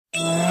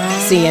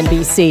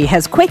CNBC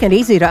has quick and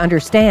easy to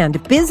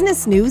understand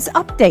business news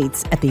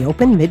updates at the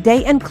open,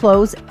 midday, and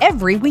close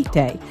every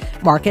weekday.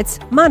 Markets,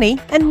 money,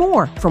 and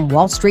more from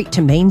Wall Street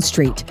to Main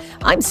Street.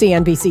 I'm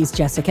CNBC's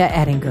Jessica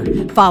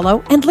Ettinger.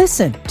 Follow and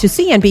listen to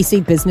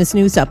CNBC Business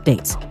News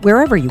Updates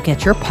wherever you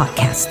get your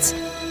podcasts.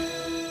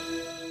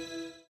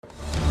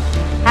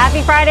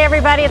 Happy Friday,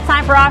 everybody. It's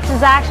time for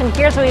Options Action.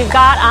 Here's what we've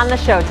got on the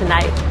show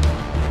tonight.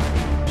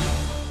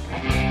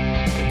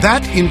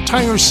 That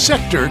entire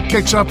sector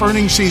kicks off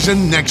earnings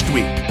season next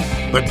week.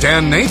 But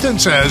Dan Nathan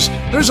says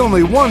there's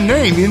only one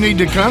name you need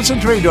to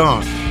concentrate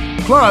on.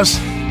 Plus,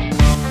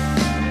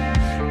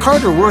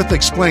 Carter Worth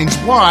explains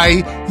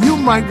why you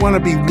might want to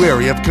be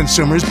wary of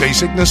consumers'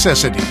 basic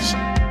necessities.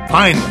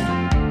 Finally,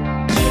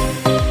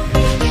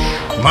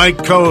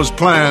 Mike Coe's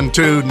plan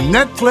to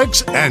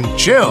Netflix and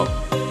chill.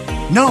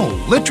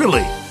 No,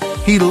 literally.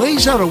 He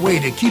lays out a way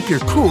to keep your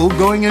cool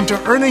going into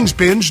earnings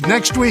binge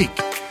next week.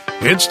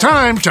 It's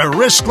time to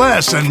risk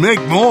less and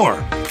make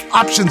more.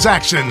 Options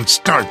Action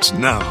starts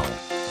now.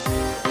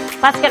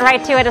 Let's get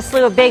right to it. A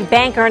slew of big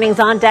bank earnings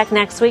on deck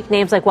next week.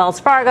 Names like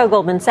Wells Fargo,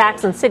 Goldman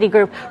Sachs, and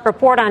Citigroup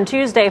report on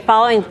Tuesday,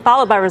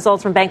 followed by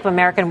results from Bank of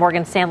America and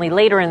Morgan Stanley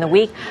later in the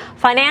week.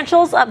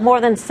 Financials up more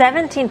than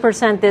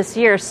 17% this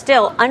year,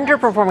 still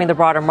underperforming the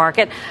broader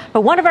market.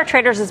 But one of our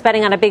traders is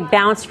betting on a big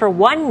bounce for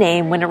one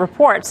name when it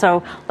reports.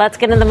 So let's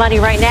get in the money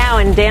right now.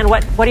 And Dan,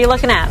 what are you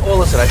looking at? Well,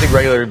 listen, I think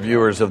regular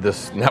viewers of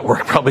this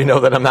network probably know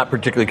that I'm not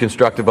particularly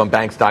constructive on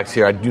bank stocks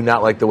here. I do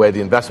not like the way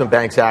the investment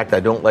banks act. I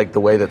don't like the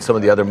way that some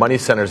of the other money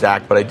centers act.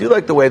 But I do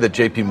like the way that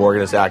JP Morgan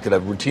has acted.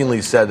 I've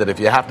routinely said that if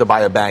you have to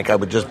buy a bank, I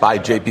would just buy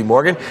JP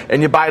Morgan,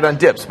 and you buy it on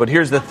dips. But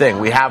here's the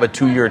thing. We have a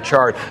 2-year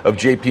chart of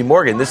JP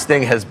Morgan. This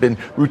thing has been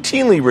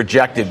routinely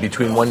rejected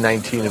between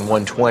 119 and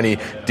 120,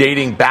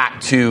 dating back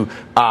to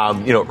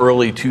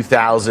early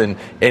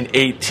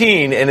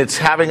 2018, and it's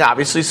having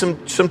obviously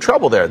some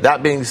trouble there.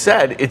 That being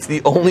said, it's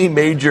the only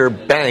major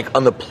bank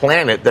on the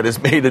planet that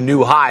has made a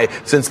new high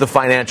since the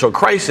financial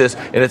crisis,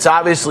 and it's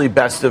obviously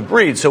best of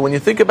breed. So when you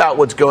think about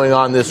what's going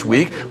on this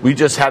week, we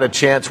just had a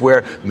chance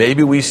where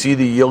maybe we see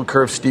the yield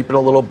curve steepen a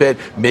little bit,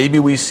 maybe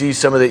we see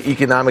some of the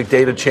economic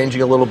data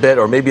changing a little bit,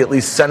 or maybe at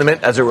least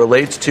sentiment as it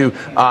relates to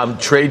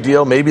trade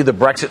deal, maybe the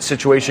Brexit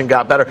situation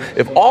got better.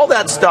 If all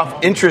that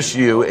stuff interests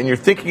you and you're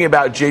thinking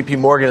about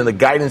JP Morgan and the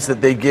guidance that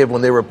they give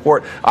when they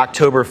report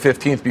October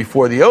 15th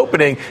before the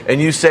opening,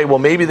 and you say, well,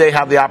 maybe they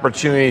have the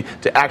opportunity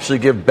to actually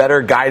give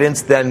better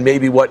guidance than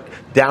maybe what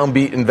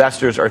downbeat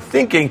investors are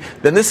thinking,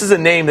 then this is a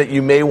name that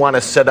you may want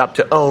to set up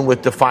to own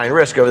with defined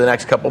risk over the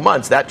next couple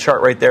months. That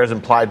chart right there is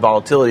implied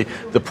volatility.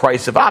 The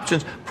price of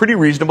options, pretty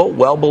reasonable,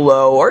 well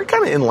below or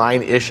kind of in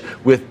line-ish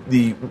with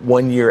the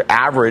 1-year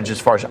average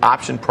as far as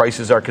option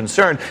prices are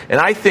concerned.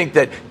 And I think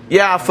that,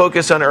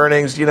 focus on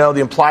earnings. The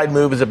implied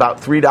move is about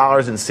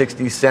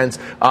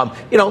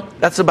 $3.60.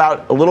 That's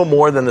about a little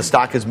more than the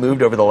stock has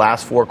moved over the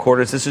last 4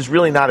 quarters. This is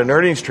really not an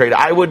earnings trade.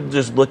 I would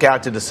just look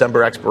out to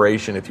December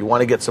expiration. If you want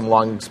to get some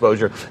long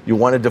exposure, you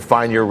want to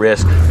define your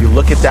risk. You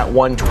look at that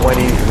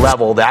 120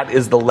 level. That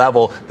is the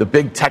level, the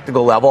big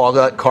technical level. I'll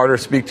let Carter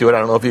speak to it. I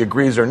don't know if he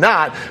agrees or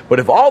not. But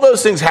if all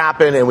those things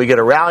happen and we get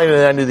a rally at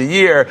the end of the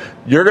year,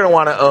 you're going to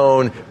want to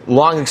own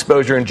long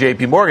exposure in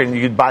JP Morgan.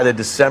 You could buy the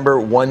December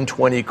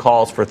 120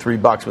 calls for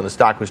 $3 when the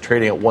stock was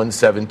trading at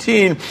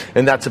 117,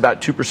 and that's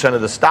about 2% of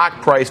the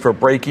stock price for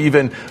break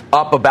even,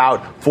 up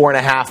about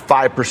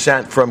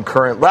 4.5-5% from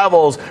current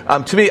levels.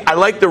 To me, I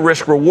like the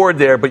risk reward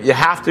there, but you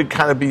have to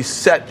kind of be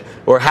set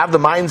or have the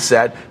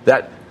mindset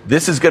that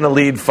this is going to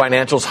lead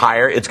financials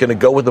higher. It's going to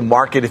go with the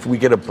market if we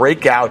get a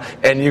breakout,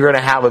 and you're going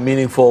to have a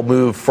meaningful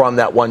move from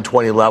that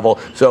 120 level.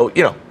 So,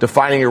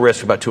 defining your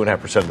risk about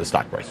 2.5% of the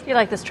stock price. Do you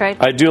like this trade?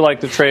 I do like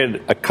the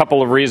trade. A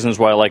couple of reasons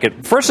why I like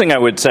it. First thing I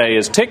would say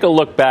is take a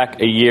look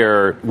back a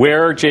year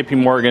where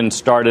JP Morgan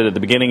started at the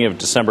beginning of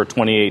December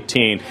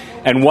 2018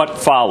 and what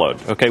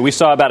followed. Okay, we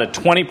saw about a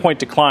 20-point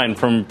decline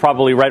from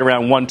probably right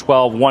around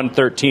 112,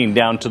 113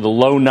 down to the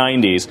low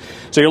 90s.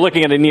 So you're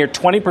looking at a near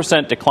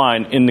 20%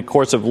 decline in the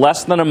course of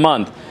less than a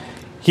month.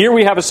 Here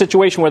we have a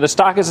situation where the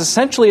stock is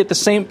essentially at the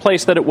same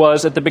place that it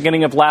was at the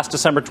beginning of last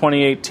December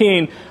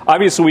 2018.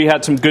 Obviously, we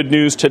had some good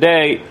news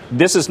today.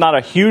 This is not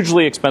a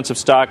hugely expensive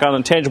stock. On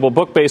a tangible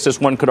book basis,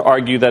 one could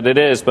argue that it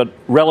is, but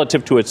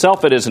relative to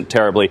itself, it isn't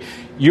terribly.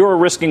 You're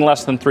risking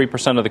less than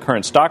 3% of the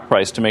current stock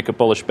price to make a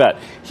bullish bet.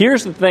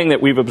 Here's the thing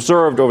that we've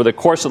observed over the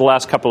course of the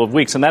last couple of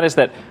weeks, and that is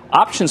that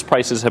options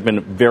prices have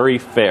been very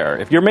fair.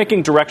 If you're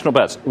making directional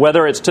bets,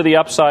 whether it's to the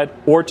upside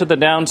or to the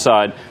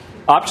downside,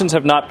 options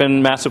have not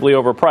been massively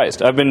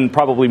overpriced. I've been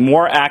probably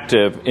more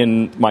active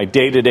in my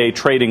day-to-day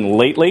trading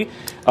lately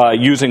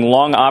using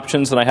long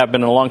options than I have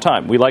been in a long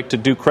time. We like to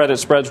do credit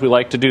spreads. We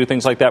like to do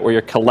things like that where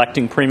you're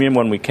collecting premium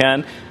when we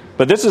can.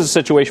 But this is a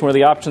situation where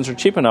the options are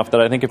cheap enough that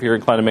I think if you're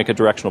inclined to make a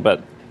directional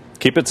bet,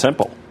 keep it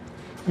simple.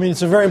 I mean,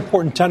 it's a very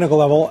important technical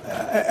level,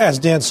 as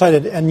Dan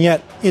cited, and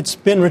yet it's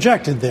been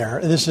rejected there.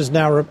 This is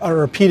now a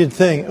repeated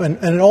thing.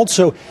 And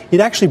also, it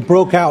actually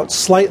broke out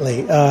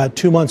slightly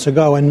 2 months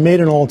ago and made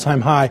an all-time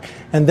high,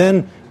 and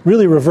then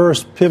really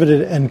reversed,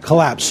 pivoted, and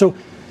collapsed. So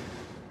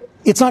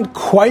It's not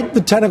quite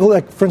the technical,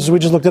 like, for instance, we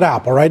just looked at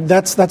Apple, right?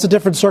 That's a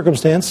different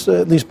circumstance,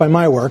 at least by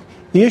my work.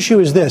 The issue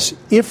is this.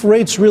 If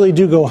rates really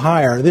do go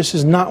higher, this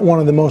is not one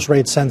of the most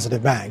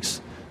rate-sensitive banks.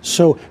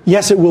 So,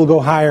 yes, it will go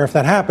higher if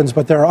that happens,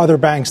 but there are other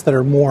banks that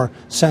are more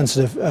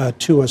sensitive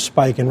to a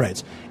spike in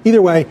rates.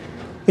 Either way,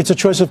 it's a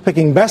choice of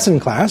picking best in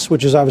class,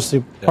 which is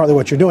obviously partly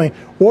what you're doing,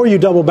 or you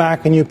double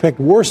back and you pick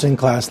worse in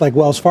class, like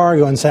Wells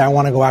Fargo, and say, I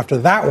want to go after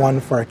that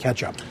one for a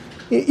catch-up.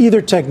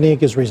 Either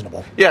technique is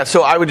reasonable. Yeah,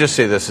 so I would just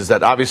say this, is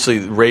that obviously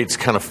rates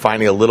kind of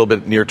finding a little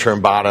bit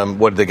near-term bottom.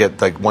 What did they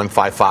get, like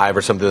 1.55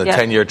 or something, the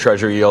 10-year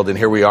Treasury yield, and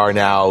here we are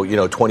now,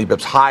 20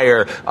 bips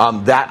higher.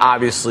 That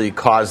obviously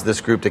caused this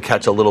group to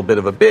catch a little bit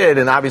of a bid,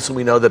 and obviously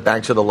we know that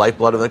banks are the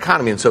lifeblood of the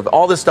economy. And so if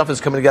all this stuff is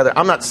coming together,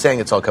 I'm not saying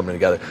it's all coming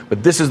together,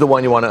 but this is the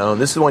one you want to own.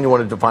 This is the one you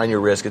want to define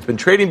your risk. It's been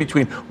trading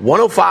between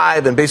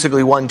 105 and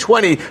basically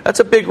 120. That's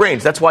a big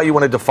range. That's why you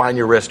want to define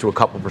your risk to a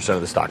couple percent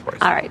of the stock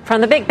price. All right.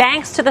 From the big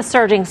banks to the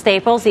surging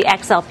staples, the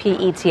XLP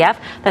ETF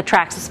that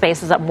tracks the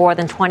space is up more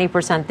than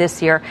 20%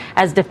 this year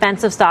as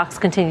defensive stocks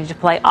continue to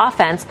play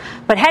offense.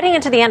 But heading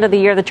into the end of the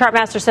year, the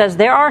Chartmaster says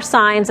there are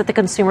signs that the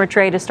consumer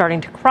trade is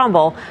starting to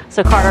crumble.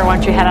 So, Carter, why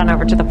don't you head on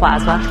over to the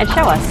plasma and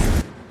show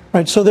us?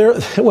 Right. So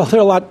there's a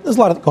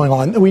lot going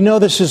on. We know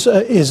this is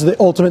the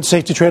ultimate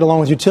safety trade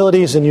along with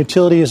utilities, and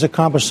utilities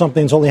accomplished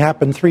something that's only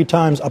happened 3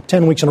 times, up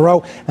 10 weeks in a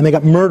row, and they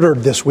got murdered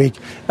this week.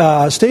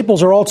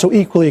 Staples are also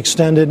equally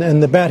extended,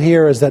 and the bet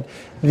here is that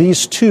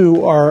these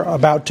two are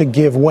about to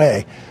give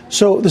way.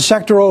 So the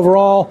sector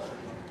overall,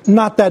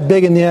 not that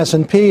big in the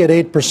S&P at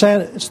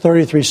 8%. It's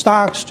 33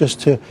 stocks, just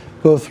to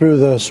go through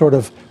the sort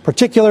of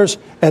particulars,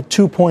 at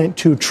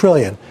 $2.2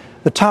 trillion.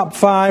 The top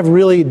 5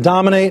 really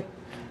dominate.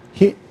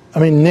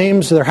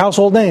 Names, they're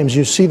household names.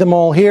 You see them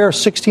all here.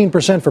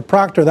 16% for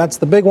Procter, that's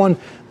the big one.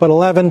 But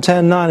 11,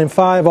 10, 9, and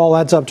 5 all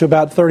adds up to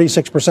about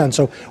 36%.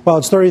 So while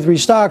it's 33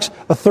 stocks,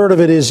 a third of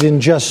it is in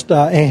just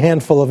a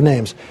handful of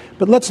names.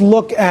 But let's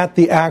look at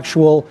the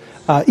actual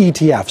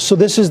ETF. So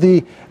this is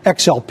the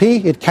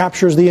XLP. It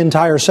captures the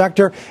entire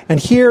sector. And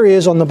here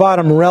is, on the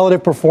bottom,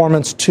 relative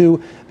performance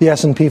to the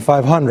S&P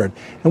 500.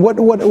 And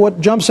what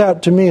jumps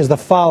out to me is the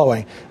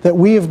following, that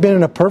we have been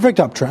in a perfect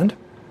uptrend,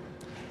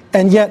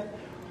 and yet,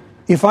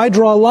 if I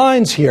draw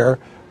lines here,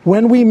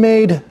 when we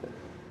made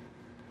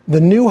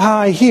the new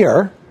high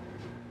here,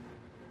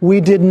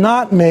 we did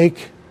not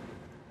make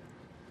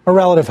a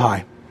relative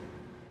high.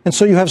 And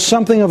so you have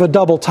something of a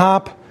double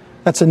top.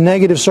 That's a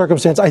negative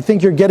circumstance. I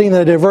think you're getting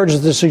the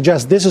divergence to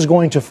suggest this is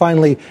going to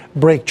finally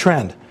break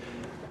trend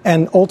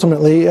and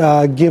ultimately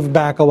give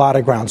back a lot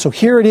of ground. So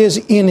here it is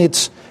in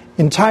its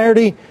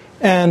entirety,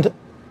 and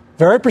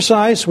very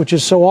precise, which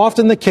is so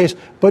often the case.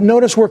 But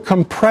notice we're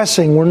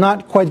compressing. We're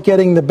not quite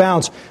getting the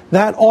bounce.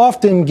 That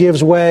often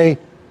gives way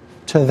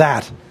to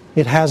that.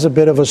 It has a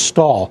bit of a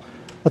stall.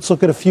 Let's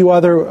look at a few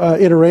other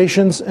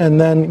iterations and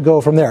then go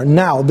from there.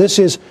 Now, this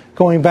is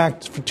going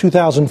back to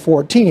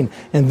 2014,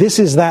 and this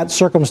is that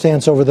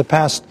circumstance over the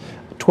past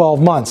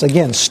 12 months.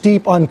 Again,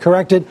 steep,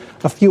 uncorrected,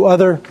 a few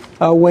other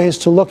ways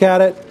to look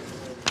at it.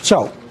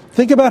 So,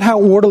 think about how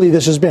orderly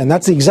this has been.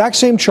 That's the exact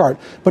same chart,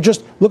 but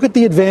just look at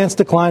the advanced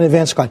decline.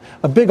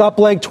 A big up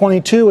leg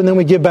 22, and then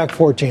we give back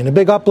 14. A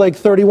big up leg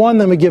 31,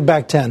 then we give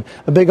back 10.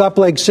 A big up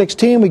leg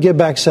 16, we give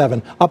back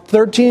 7. Up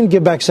 13,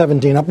 give back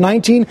 17. Up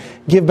 19,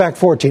 give back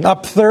 14.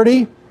 Up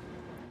 30,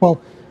 well,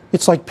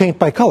 it's like paint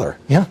by color.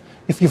 Yeah.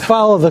 If you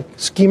follow the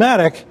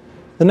schematic,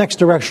 the next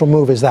directional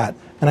move is that,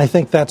 and I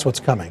think that's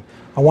what's coming.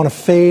 I want to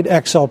fade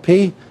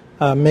XLP,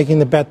 making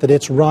the bet that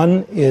its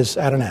run is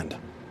at an end.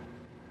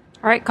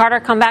 All right, Carter,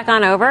 come back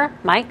on over.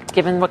 Mike,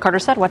 given what Carter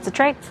said, what's the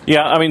trade?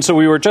 Yeah, so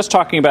we were just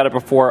talking about it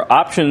before.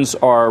 Options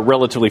are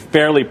relatively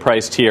fairly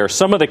priced here.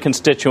 Some of the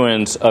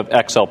constituents of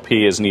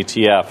XLP as an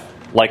ETF,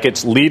 like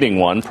its leading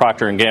one,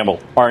 Procter & Gamble,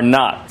 are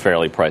not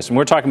fairly priced. And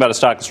we're talking about a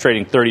stock that's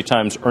trading 30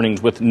 times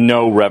earnings with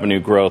no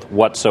revenue growth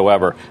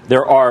whatsoever.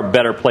 There are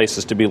better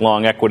places to be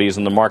long equities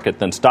in the market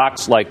than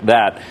stocks like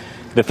that.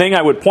 The thing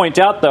I would point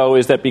out, though,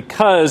 is that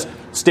because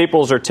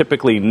staples are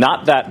typically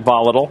not that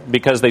volatile,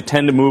 because they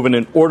tend to move in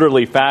an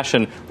orderly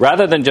fashion,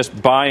 rather than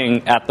just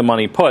buying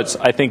at-the-money puts,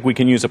 I think we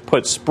can use a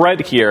put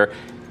spread here,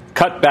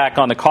 cut back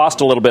on the cost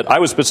a little bit. I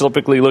was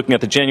specifically looking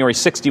at the January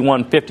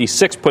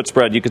 61.56 put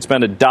spread. You could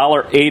spend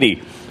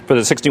 $1.80 for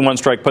the 61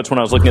 strike puts when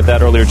I was looking at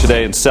that earlier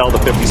today and sell the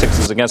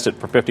 56s against it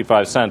for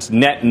 55 cents.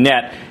 Net,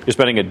 you're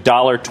spending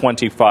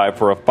 $1.25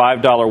 for a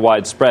 $5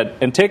 wide spread.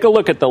 And take a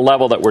look at the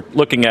level that we're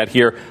looking at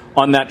here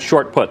on that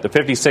short put, the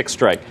 56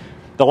 strike.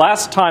 The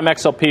last time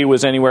XLP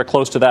was anywhere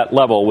close to that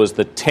level was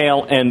the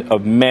tail end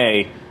of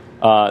May.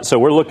 So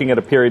we're looking at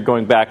a period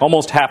going back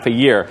almost half a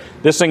year.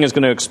 This thing is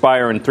going to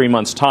expire in 3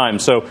 months' time.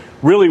 So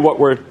really what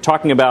we're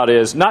talking about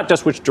is not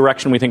just which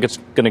direction we think it's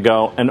going to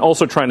go and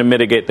also trying to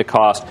mitigate the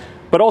cost,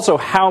 but also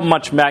how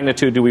much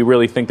magnitude do we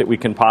really think that we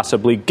can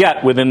possibly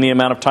get within the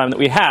amount of time that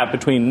we have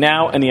between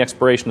now and the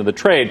expiration of the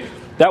trade.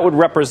 That would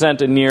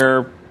represent a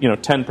near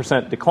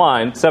 10%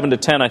 decline. 7 to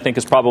 10, I think,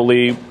 is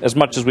probably as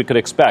much as we could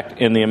expect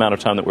in the amount of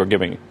time that we're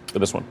giving for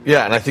this one.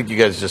 Yeah, and I think you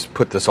guys just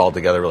put this all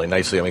together really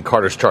nicely. I mean,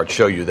 Carter's charts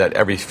show you that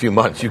every few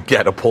months you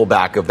get a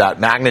pullback of that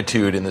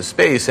magnitude in the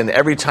space, and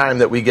every time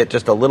that we get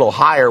just a little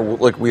higher,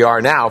 like we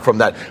are now, from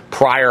that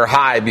prior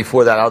high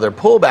before that other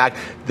pullback,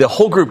 the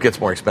whole group gets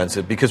more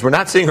expensive because we're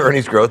not seeing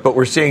earnings growth, but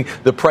we're seeing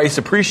the price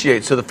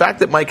appreciate. So the fact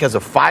that Mike has a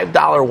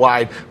 $5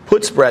 wide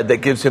put spread that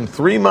gives him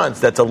 3 months,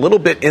 that's a little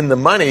bit in the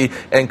money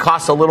and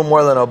costs a little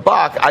more than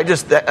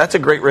 $1, that's a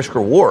great risk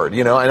reward,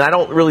 and I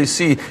don't really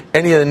see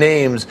any of the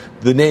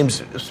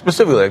names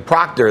specifically like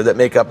Procter that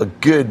make up a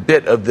good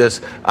bit of this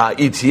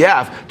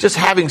ETF, just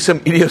having some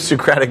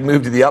idiosyncratic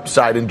move to the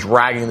upside and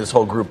dragging this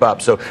whole group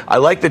up. So I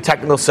like the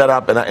technical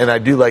setup, and I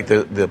do like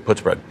the put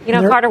spread.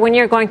 Carter, when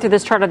you're going through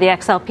this chart of the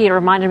XLP, it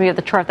reminded me of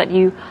the chart that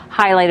you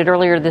highlighted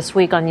earlier this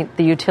week on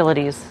the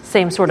utilities.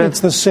 Same sort of It's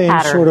the same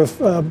pattern. sort of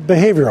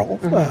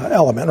behavioral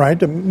element,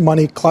 right?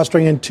 Money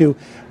clustering into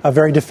a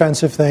very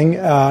defensive thing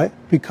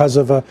because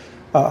of a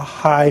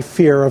high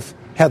fear of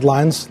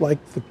headlines like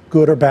the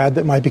good or bad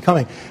that might be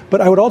coming.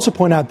 But I would also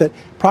point out that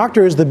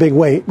Procter is the big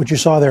weight, which you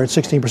saw there at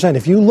 16%.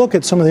 If you look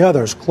at some of the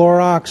others,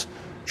 Clorox,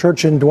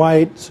 Church &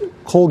 Dwight,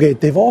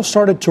 Colgate, they've all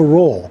started to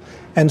roll.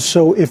 And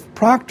so if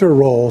Procter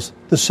rolls,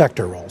 the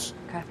sector rolls.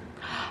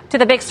 To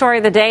the big story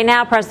of the day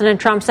now,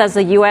 President Trump says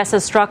the U.S.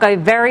 has struck a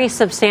very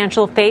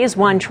substantial Phase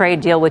 1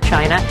 trade deal with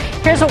China.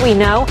 Here's what we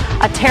know.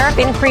 A tariff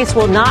increase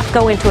will not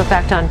go into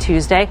effect on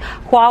Tuesday.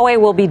 Huawei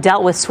will be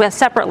dealt with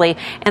separately,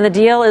 and the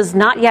deal is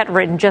not yet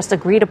written, just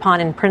agreed upon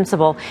in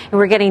principle. And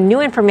we're getting new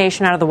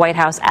information out of the White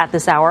House at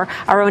this hour.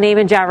 Our own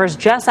Eamon Javers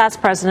just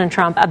asked President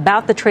Trump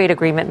about the trade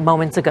agreement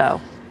moments ago.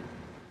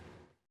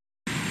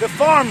 The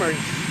farmers,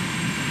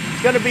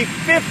 it's going to be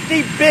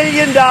 $50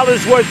 billion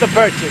worth of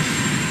purchase.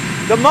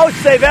 The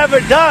most they've ever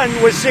done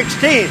was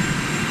 16.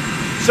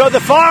 So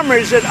the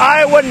farmers in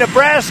Iowa,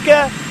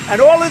 Nebraska,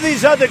 and all of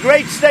these other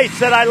great states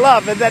that I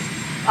love and that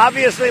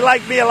obviously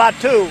like me a lot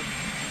too,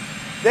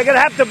 they're going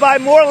to have to buy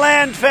more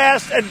land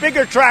fast and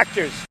bigger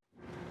tractors.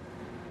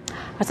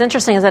 What's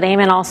interesting is that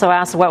Eamon also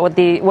asked what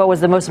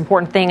was the most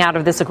important thing out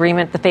of this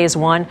agreement, the Phase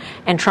 1,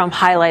 and Trump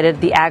highlighted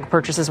the ag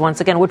purchases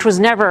once again, which was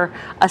never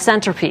a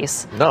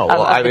centerpiece of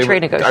the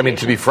trade negotiations. I mean,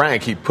 to be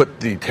frank, he put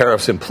the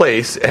tariffs in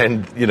place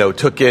and,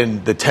 took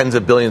in the tens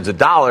of billions of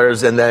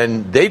dollars, and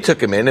then they took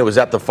them in. It was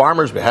at the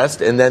farmers'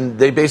 behest, and then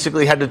they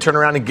basically had to turn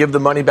around and give the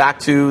money back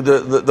to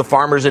the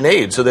farmers in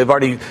aid. So they've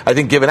already, I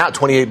think, given out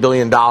 $28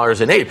 billion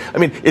in aid. I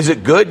mean, is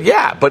it good?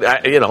 Yeah,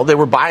 but, they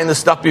were buying this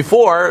stuff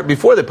before they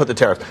put the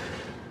tariffs.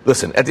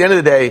 Listen, at the end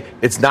of the day,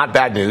 it's not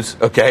bad news,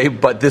 okay?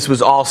 But this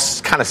was all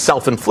kind of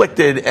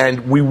self-inflicted,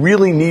 and we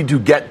really need to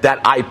get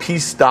that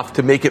IP stuff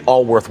to make it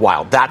all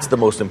worthwhile. That's the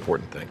most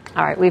important thing.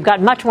 All right, we've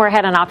got much more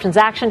ahead on Options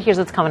Action. Here's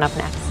what's coming up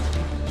next.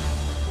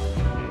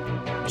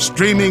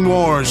 Streaming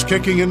wars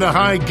kicking into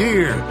high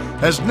gear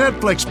as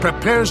Netflix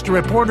prepares to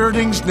report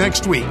earnings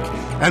next week.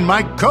 And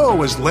Mike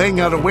Coe is laying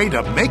out a way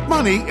to make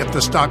money if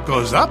the stock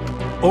goes up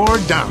or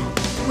down.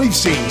 We've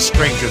seen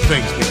stranger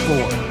things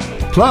before.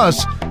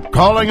 Plus,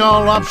 calling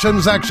all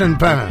Options Action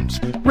fans.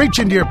 Reach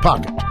into your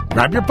pocket,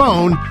 grab your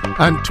phone,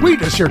 and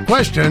tweet us your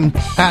question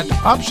at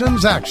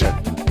Options Action.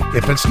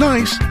 If it's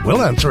nice,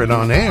 we'll answer it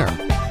on air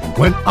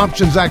when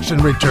Options Action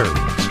returns.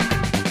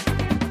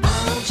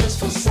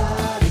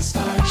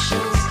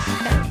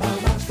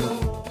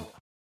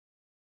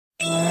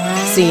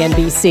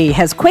 CNBC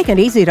has quick and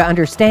easy to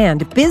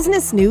understand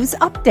business news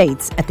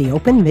updates at the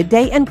open,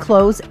 midday, and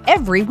close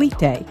every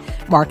weekday.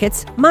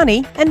 Markets,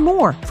 money, and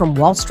more from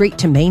Wall Street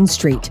to Main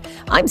Street.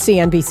 I'm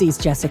CNBC's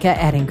Jessica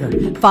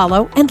Ettinger.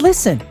 Follow and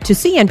listen to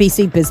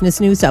CNBC Business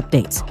News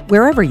Updates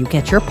wherever you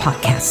get your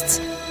podcasts.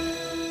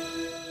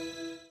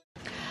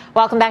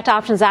 Welcome back to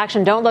Options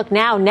Action. Don't look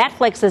now.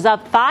 Netflix is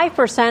up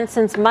 5%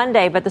 since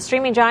Monday, but the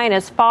streaming giant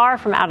is far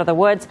from out of the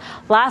woods.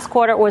 Last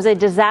quarter was a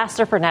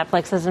disaster for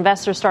Netflix as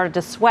investors started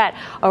to sweat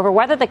over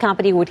whether the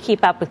company would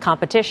keep up with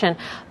competition.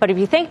 But if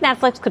you think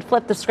Netflix could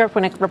flip the script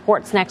when it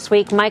reports next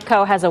week, Mike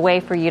Coe has a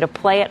way for you to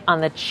play it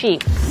on the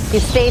cheap.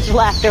 He's stage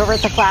left over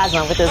at the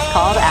Plasma with his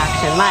call to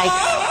action.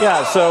 Mike.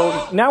 Yeah,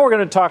 so now we're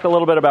going to talk a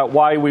little bit about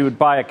why we would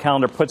buy a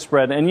calendar put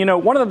spread. And,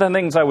 one of the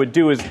things I would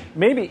do is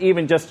maybe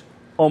even just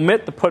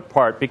omit the put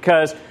part,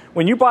 because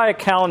when you buy a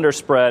calendar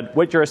spread,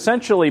 what you're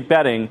essentially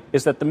betting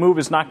is that the move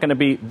is not going to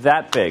be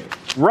that big.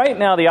 Right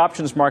now, the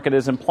options market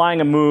is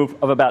implying a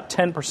move of about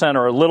 10%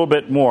 or a little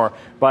bit more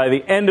by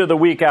the end of the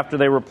week after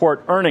they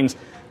report earnings.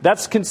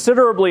 That's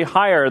considerably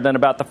higher than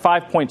about the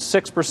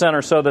 5.6%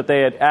 or so that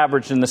they had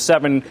averaged in the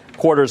 7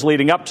 quarters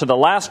leading up to the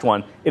last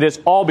one. It is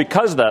all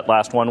because of that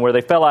last one, where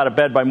they fell out of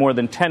bed by more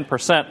than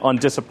 10% on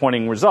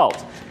disappointing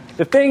results.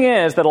 The thing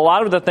is that a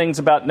lot of the things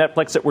about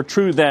Netflix that were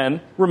true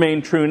then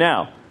remain true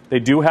now. They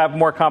do have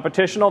more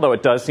competition, although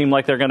it does seem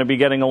like they're going to be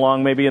getting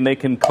along maybe, and they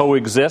can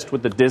coexist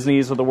with the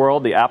Disneys of the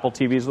world, the Apple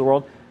TVs of the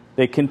world.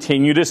 They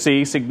continue to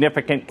see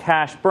significant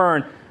cash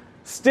burn.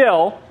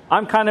 Still,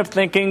 I'm kind of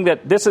thinking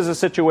that this is a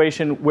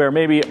situation where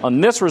maybe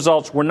on this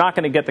results, we're not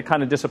going to get the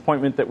kind of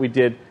disappointment that we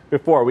did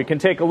before. We can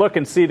take a look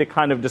and see the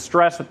kind of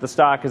distress that the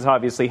stock has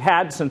obviously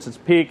had since its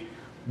peak.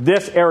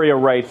 This area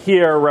right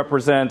here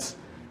represents,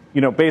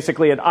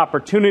 basically an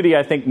opportunity.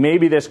 I think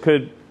maybe this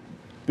could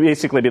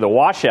basically be the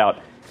washout.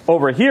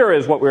 Over here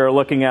is what we were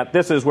looking at.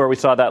 This is where we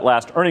saw that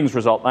last earnings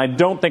result. I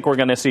don't think we're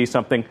going to see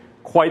something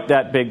quite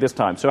that big this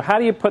time. So how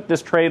do you put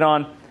this trade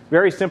on?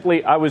 Very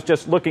simply, I was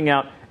just looking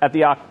out at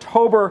the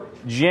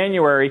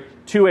October-January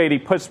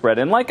 280 put spread.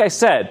 And like I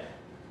said,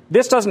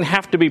 this doesn't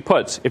have to be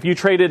puts. If you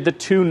traded the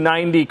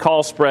 290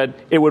 call spread,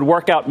 it would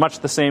work out much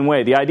the same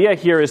way. The idea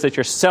here is that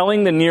you're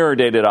selling the nearer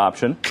dated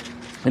option,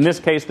 in this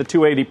case the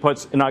 280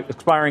 puts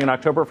expiring in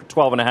October for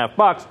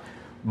 $12.50,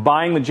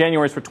 buying the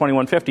Januaries for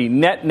 $21.50.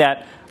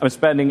 Net, I'm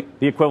spending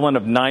the equivalent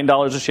of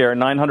 $9 a share,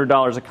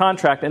 $900 a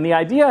contract. And the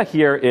idea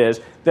here is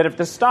that if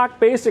the stock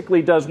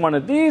basically does one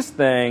of these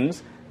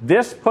things,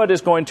 this put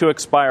is going to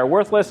expire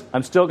worthless.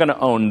 I'm still going to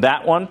own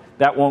that one.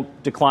 That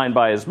won't decline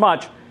by as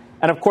much.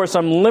 And, of course,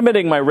 I'm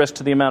limiting my risk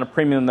to the amount of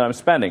premium that I'm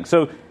spending.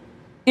 So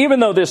even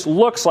though this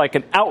looks like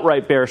an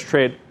outright bearish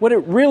trade, what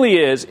it really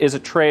is a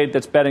trade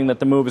that's betting that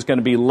the move is going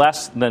to be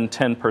less than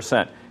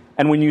 10%.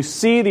 And when you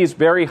see these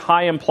very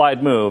high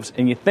implied moves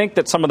and you think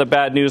that some of the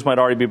bad news might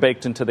already be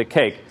baked into the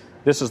cake,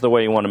 this is the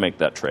way you want to make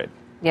that trade.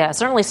 Yeah, it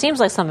certainly seems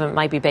like some of it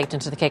might be baked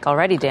into the cake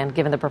already, Dan,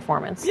 given the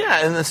performance.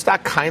 Yeah, and the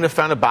stock kind of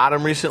found a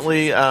bottom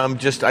recently.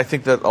 I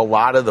think that a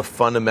lot of the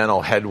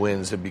fundamental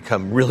headwinds have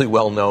become really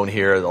well known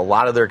here. A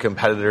lot of their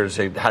competitors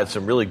have had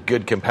some really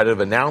good competitive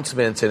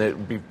announcements,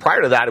 and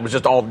prior to that, it was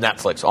just all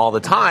Netflix all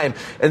the time.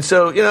 And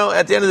so,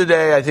 at the end of the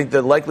day, I think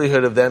the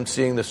likelihood of them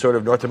seeing the sort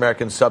of North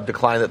American sub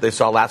decline that they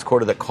saw last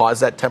quarter that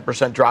caused that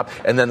 10% drop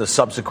and then the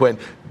subsequent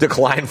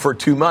decline for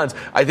 2 months,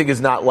 I think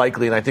is not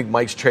likely. And I think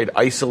Mike's trade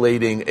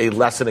isolating a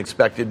less than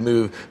expected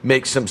move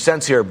makes some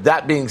sense here.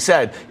 That being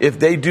said, if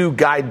they do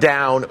guide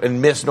down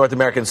and miss North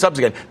American subs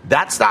again,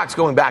 that stock's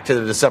going back to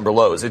the December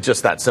lows. It's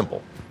just that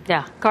simple.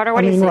 Yeah. Carter,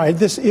 what do you think? Right.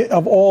 This,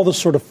 of all the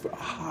sort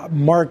of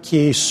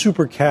marquee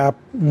super cap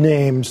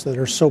names that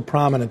are so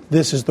prominent,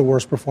 this is the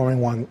worst performing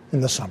one in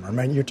the summer. I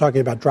mean, you're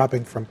talking about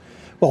dropping from,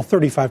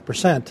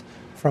 35%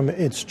 from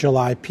its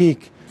July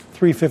peak,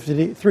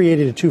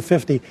 380 to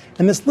 250.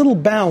 And this little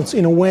bounce,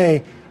 in a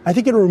way, I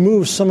think it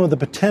removes some of the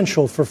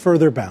potential for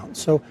further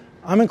bounce. So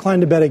I'm inclined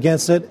to bet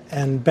against it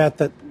and bet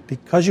that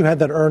because you had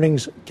that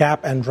earnings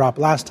gap and drop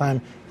last time,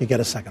 you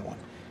get a second one.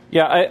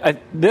 Yeah,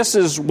 this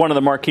is one of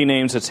the marquee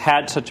names that's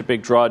had such a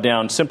big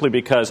drawdown simply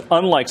because,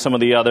 unlike some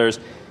of the others,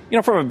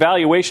 from a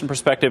valuation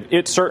perspective,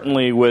 it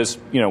certainly was,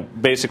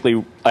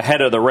 basically ahead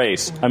of the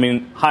race. I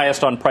mean,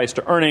 highest on price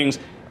to earnings.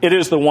 It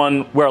is the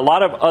one where a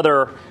lot of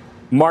other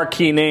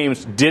marquee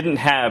names didn't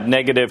have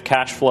negative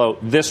cash flow.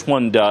 This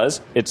one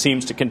does. It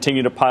seems to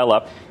continue to pile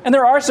up. And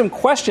there are some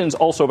questions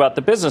also about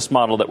the business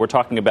model that we're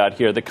talking about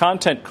here. The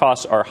content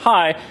costs are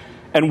high,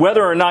 and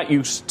whether or not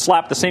you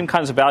slap the same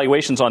kinds of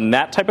valuations on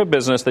that type of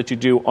business that you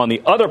do on the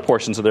other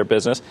portions of their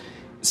business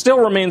still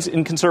remains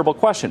in considerable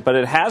question. But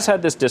it has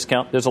had this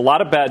discount. There's a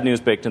lot of bad news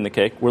baked in the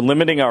cake. We're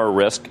limiting our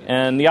risk,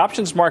 and the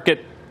options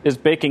market is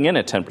baking in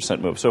a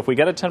 10% move. So if we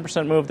get a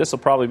 10% move, this will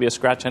probably be a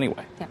scratch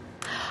anyway. Yeah.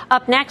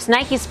 Up next,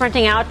 Nike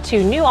sprinting out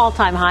to new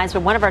all-time highs,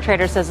 but one of our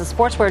traders says the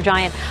sportswear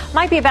giant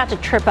might be about to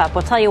trip up.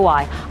 We'll tell you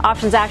why.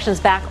 Options Action's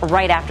back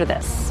right after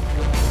this.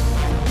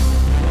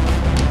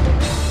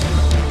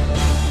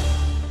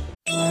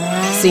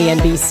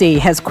 CNBC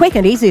has quick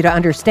and easy to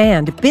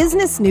understand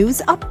business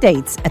news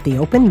updates at the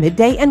open,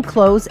 midday, and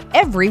close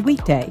every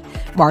weekday.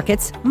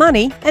 Markets,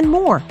 money, and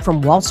more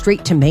from Wall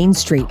Street to Main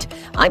Street.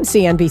 I'm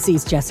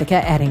CNBC's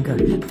Jessica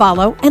Ettinger.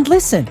 Follow and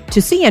listen to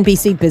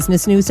CNBC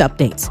Business News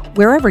Updates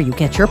wherever you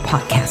get your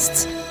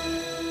podcasts.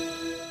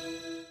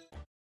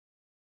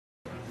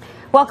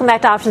 Welcome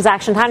back to Options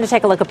Action. Time to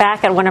take a look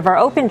back at one of our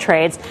open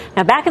trades.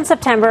 Now, back in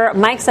September,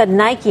 Mike said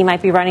Nike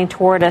might be running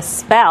toward a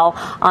spell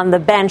on the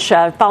bench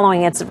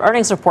following its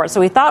earnings report. So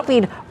we thought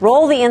we'd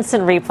roll the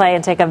instant replay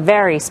and take a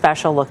very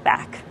special look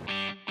back.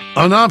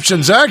 On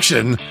Options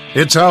Action,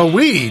 it's how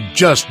we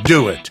just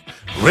do it.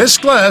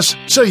 Risk less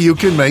so you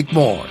can make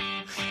more.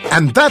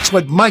 And that's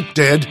what Mike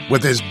did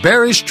with his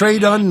bearish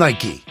trade on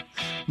Nike.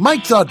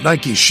 Mike thought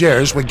Nike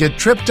shares would get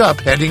tripped up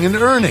heading into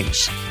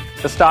earnings.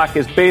 The stock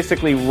is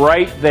basically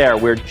right there.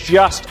 We're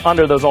just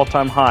under those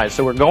all-time highs.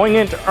 So we're going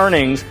into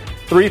earnings.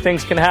 Three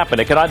things can happen.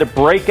 It could either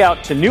break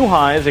out to new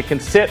highs, it can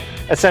sit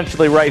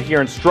essentially right here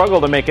and struggle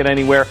to make it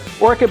anywhere,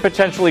 or it could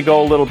potentially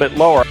go a little bit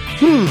lower.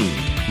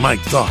 Mike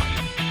thought.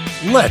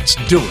 Let's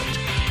do it.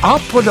 I'll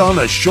put on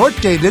a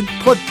short-dated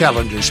put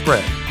calendar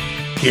spread.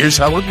 Here's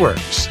how it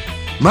works.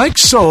 Mike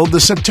sold the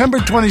September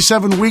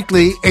 27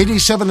 weekly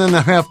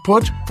 87.5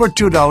 put for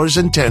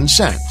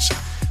 $2.10.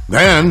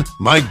 Then,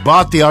 Mike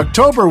bought the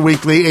October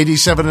weekly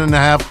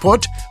 87.5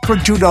 put for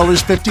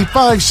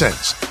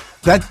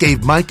 $2.55. That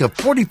gave Mike a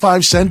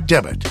 45-cent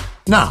debit.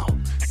 Now,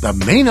 the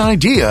main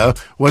idea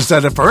was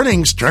that if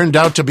earnings turned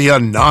out to be a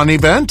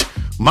non-event,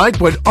 Mike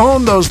would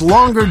own those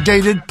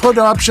longer-dated put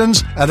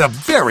options at a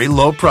very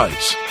low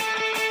price.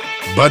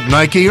 But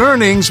Nike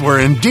earnings were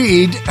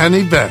indeed an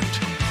event.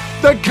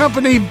 The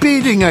company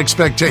beating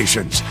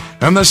expectations,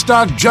 and the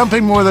stock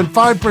jumping more than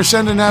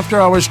 5% in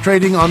after-hours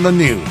trading on the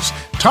news,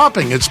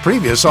 topping its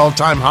previous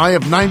all-time high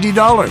of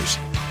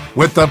 $90.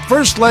 With the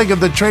first leg of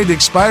the trade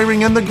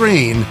expiring in the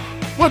green,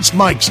 what's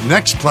Mike's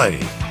next play?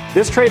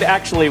 This trade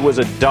actually was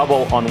a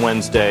double on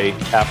Wednesday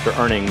after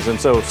earnings, and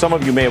so some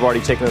of you may have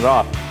already taken it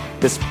off.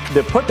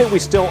 The put that we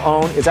still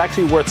own is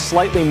actually worth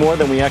slightly more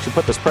than we actually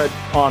put the spread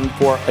on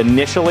for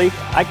initially.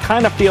 I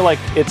kind of feel like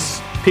it's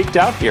peaked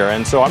out here,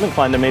 and so I'm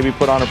inclined to maybe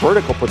put on a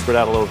vertical put spread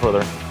out a little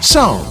further.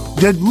 So,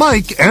 did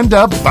Mike end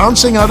up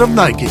bouncing out of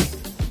Nike?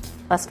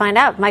 Let's find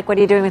out. Mike, what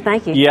are you doing with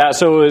Nike? Yeah,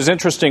 so it was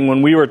interesting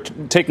when we were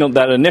taking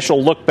that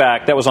initial look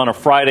back. That was on a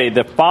Friday.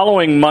 The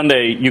following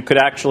Monday, you could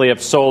actually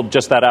have sold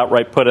just that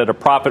outright put at a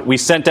profit. We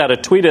sent out a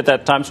tweet at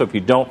that time, so if you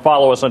don't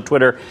follow us on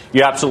Twitter,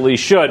 you absolutely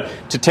should,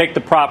 to take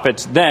the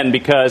profits then,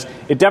 because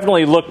it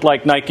definitely looked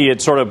like Nike had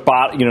sort of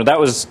bought, that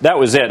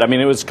was it. I mean,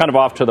 it was kind of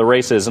off to the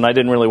races, and I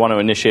didn't really want to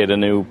initiate a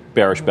new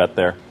bearish bet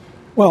there.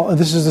 Well,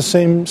 this is the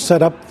same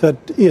setup that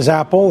is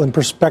Apple and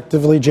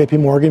prospectively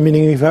JP Morgan,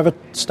 meaning if you have a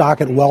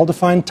stock at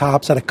well-defined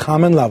tops at a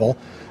common level,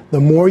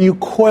 the more you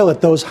coil at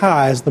those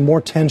highs, the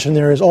more tension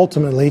there is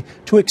ultimately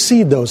to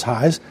exceed those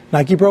highs.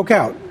 Nike broke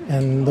out,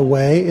 and the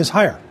way is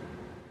higher.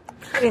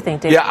 What do you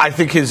think, David? Yeah, I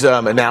think his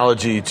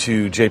analogy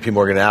to JP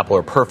Morgan and Apple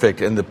are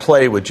perfect. And the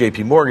play with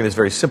JP Morgan is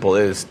very simple.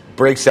 It is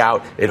breaks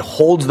out, it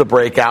holds the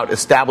breakout,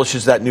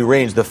 establishes that new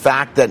range. The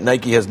fact that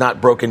Nike has not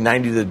broken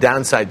 90 to the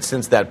downside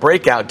since that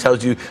breakout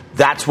tells you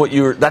that's where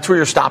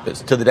your stop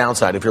is, to the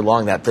downside, if you're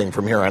long that thing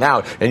from here on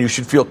out. And you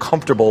should feel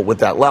comfortable with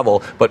that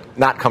level, but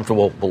not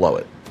comfortable below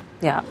it.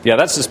 Yeah,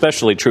 that's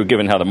especially true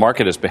given how the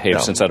market has behaved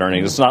since that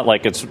earnings. It's not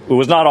like it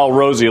was not all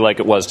rosy like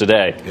it was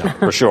today,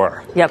 for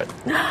sure. Yep.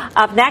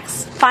 Up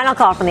next, final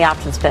call from the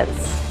options pits.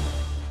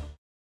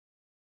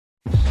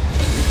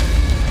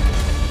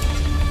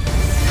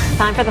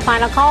 Time for the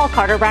final call.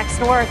 Carter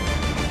Braxton Worth.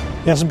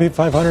 The S&P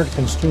 500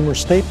 consumer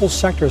staples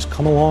sector has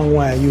come a long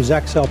way. Use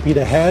XLP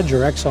to hedge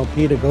or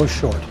XLP to go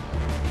short.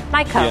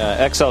 Mike Coe.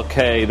 Yeah,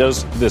 XLK,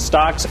 the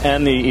stocks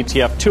and the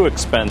ETF too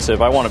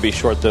expensive. I want to be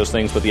short those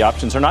things, but the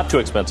options are not too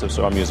expensive,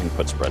 so I'm using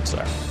put spreads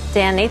there.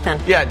 Dan Nathan.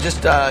 Yeah,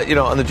 just,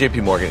 on the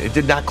JP Morgan, it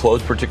did not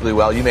close particularly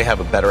well. You may have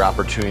a better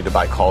opportunity to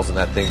buy calls in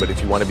that thing, but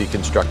if you want to be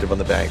constructive on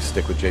the banks,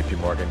 stick with JP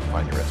Morgan,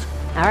 find your risk.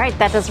 All right,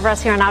 that does it for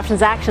us here on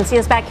Options Action. See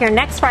us back here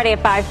next Friday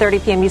at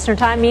 5:30 p.m. Eastern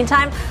Time.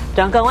 Meantime,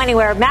 don't go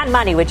anywhere. Mad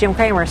Money with Jim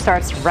Cramer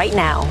starts right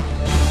now.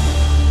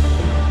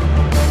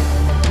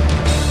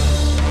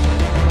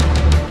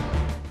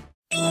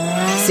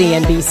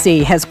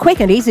 CNBC has quick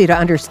and easy to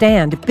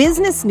understand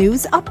business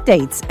news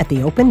updates at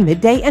the open,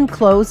 midday, and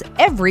close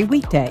every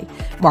weekday.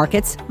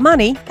 Markets,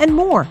 money, and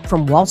more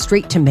from Wall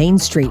Street to Main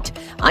Street.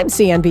 I'm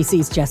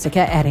CNBC's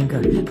Jessica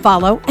Ettinger.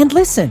 Follow and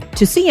listen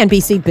to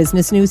CNBC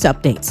Business News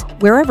Updates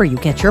wherever you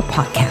get your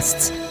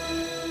podcasts.